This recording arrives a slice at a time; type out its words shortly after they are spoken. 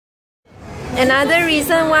Another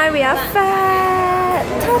reason why we are fat.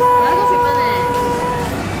 Ta-da!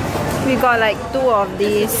 We got like 2 of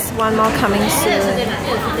these, one more coming soon.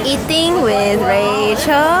 Eating with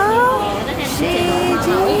Rachel.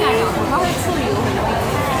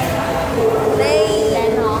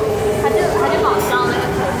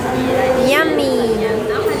 Yummy.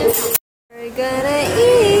 We're gonna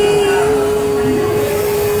eat.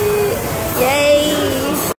 Yay.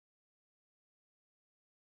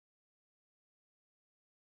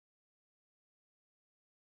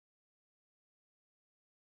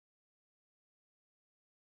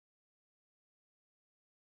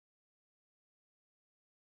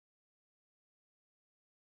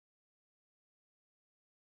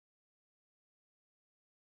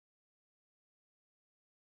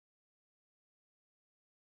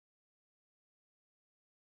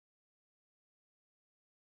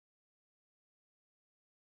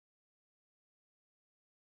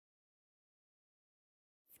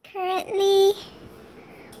 Currently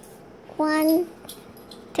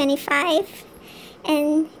 1:25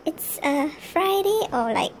 and it's a Friday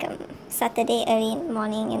or like Saturday early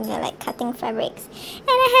morning, and we're like cutting fabrics, and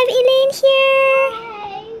I have Elaine here.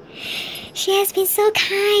 She has been so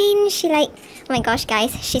kind. She like, oh my gosh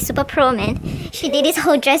guys, she's super pro, man. She did this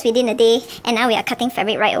whole dress within a day, and now we are cutting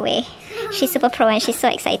fabric right away. She's super pro and she's so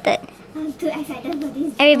excited. I'm too excited for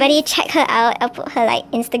this. Everybody check her out. I'll put her like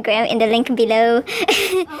Instagram in the link below.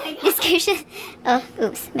 Description. Oh,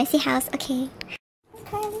 oops. Messy house. Okay. I'm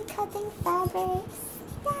currently cutting fabrics.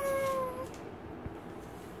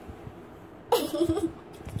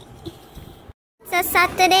 It's a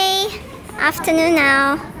Saturday afternoon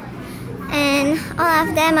now, and all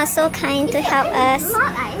of them are so kind to help us.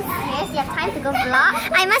 Yes, you have time to go vlog.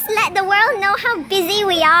 I must let the world know how busy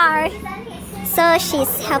we are. So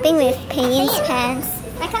she's helping with Payne's pants.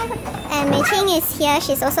 And Mei Qing is here.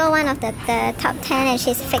 She's also one of the top 10, and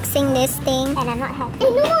she's fixing this thing. And I'm not happy.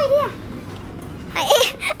 Hey, no more idea. I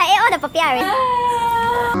ate all the papaya already.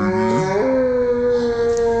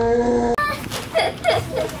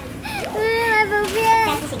 My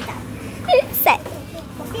papaya. Set.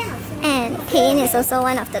 And Payne is also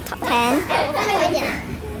one of the top 10.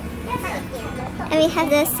 And we have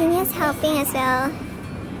the seniors helping as well.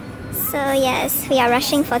 So yes, we are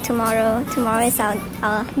rushing for tomorrow. Tomorrow is our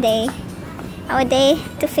day. Our day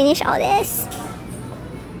to finish all this.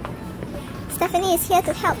 Stephanie is here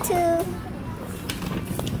to help too.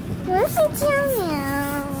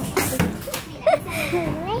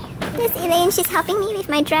 There's Elaine, she's helping me with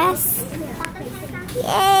my dress.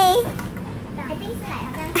 Yay!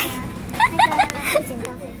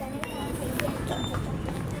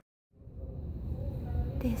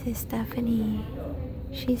 This is Stephanie.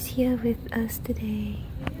 She's here with us today.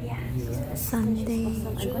 Yes. Sunday.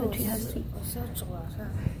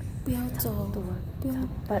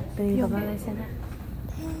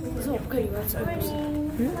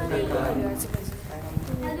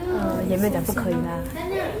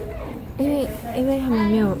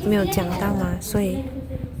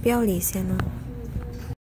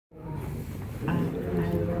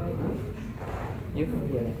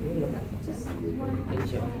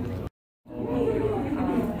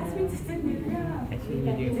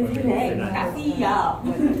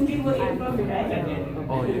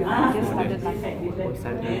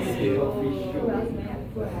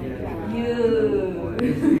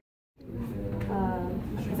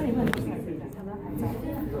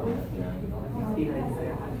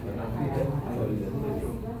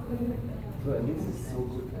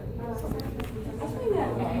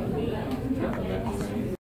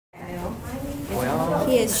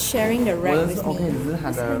 He is sharing the rack with me.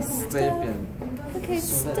 Okay,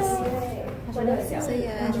 stop. So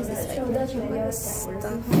yeah, this is like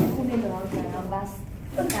stuff.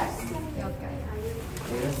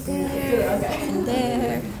 There and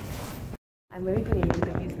there. I'm very good at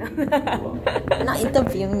interviews now. Not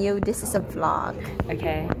interviewing you, this is a vlog.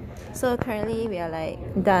 Okay. So currently we are like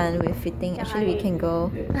done with fitting. Actually we can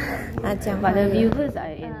go. But the viewers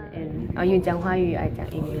are in you 讲华语 I 讲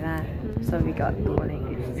英语啦. So we got 2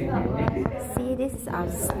 languages. See, this is our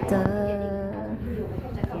stuff.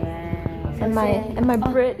 Yeah. And my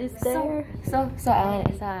bread is there. So I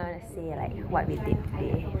wanna say like what we did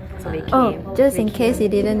today. So we came. Oh, just in case you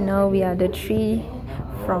didn't know, we are the 3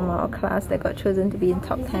 from our class that got chosen to be in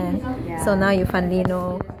top 10. Yeah. So now you finally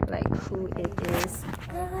know like who it is.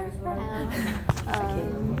 Okay.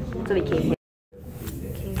 So we came here.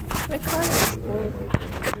 Okay. Record.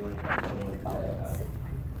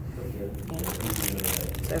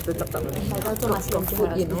 I have to chop.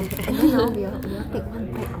 Food, you know. And then now we are take one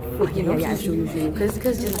bite of food, you know. Yeah, show you.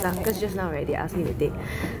 Because just now, right, they asked me to take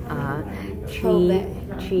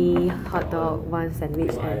three hot dog, 1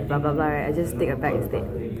 sandwich, and blah blah blah. Right, I just take a bag instead.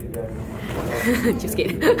 Just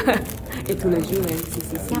kidding. It's to the zoo, man.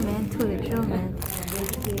 Yeah, man, to the drill, man.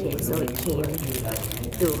 Okay, so we came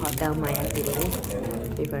to Hotel Maya today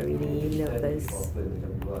with a really nervous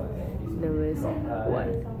what?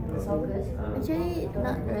 Actually,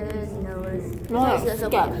 not really nervous.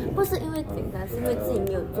 Scared. 不是因为紧张，是因为自己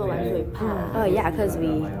没有做完所以怕。Oh yeah, because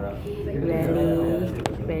we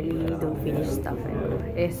rarely don't finish stuff.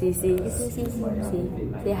 Right? See.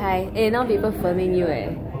 Say hi. Hey, now people filming you.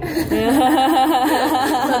 Turn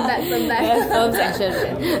back. Film section.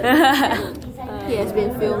 He has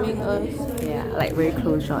been filming us. Yeah, like very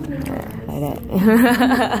close shot. Like that.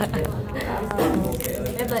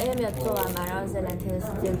 原本因为没有做完嘛，然后这2天的时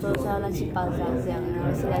间做出来乱七八糟这样，然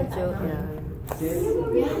后现在就 We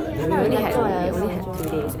only had 2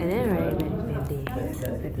 days, and then right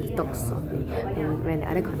when they talk softly, and when the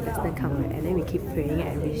other contestant come right, and then we keep praying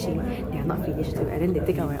and wishing they are not finished too, and then they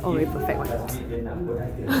think our all very perfect one.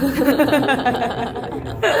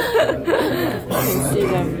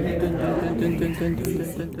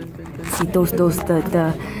 See those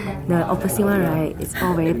the opposite one, right? It's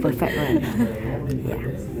all very perfect one. Yeah.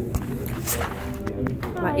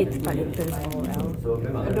 But it turns all well.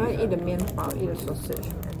 I don't eat the 面包, eat the sausage.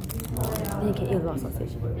 Then you can eat a lot of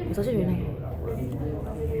sausage. The sausage very nice.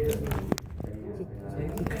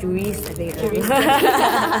 Juice, I think.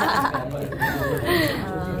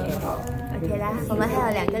 OK 啦，我们还有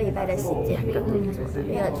2个礼拜的时间。We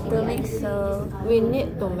are doing so. We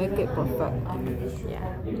need to make it perfect.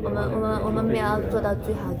 我们没有要做到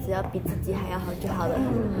最好，只要比自己还要好就好了。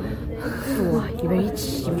哇，你very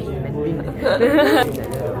cheap man.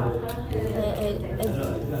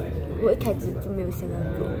 我一开始就没有想要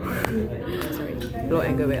做。Sorry, low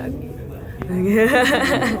angle very ugly.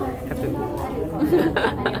 Have to go.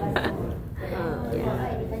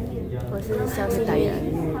 我是小幸运。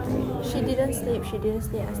She didn't sleep.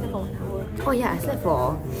 I slept for 1 hour. Oh yeah, I slept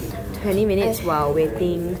for 20 minutes while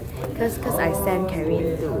waiting because I sent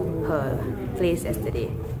Karen to her place yesterday.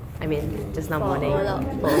 I mean, just now morning.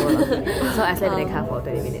 So I slept in the car for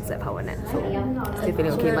 20 minutes, like power nap. So still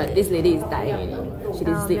feeling okay, but this lady is dying. She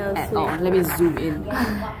didn't sleep at all. Let me zoom in.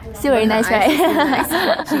 Still very nice, right?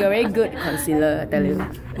 She got very good concealer, I tell you.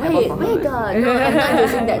 Wait, God. No, I'm not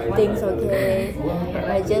using that things, okay?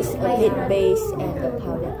 I just a bit base and a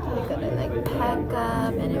powder. We're gonna like pack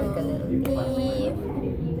up and then we're gonna leave.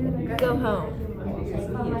 Go home.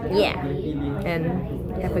 Yeah. And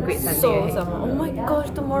have a great Sunday. So right? summer. Oh my gosh,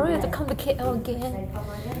 tomorrow you have to come to KL again.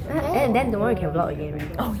 And then tomorrow you can vlog again,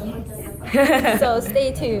 right? Oh yes. So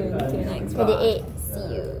stay tuned to next vlog. 28.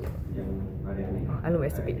 See you. I look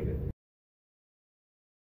very stupid.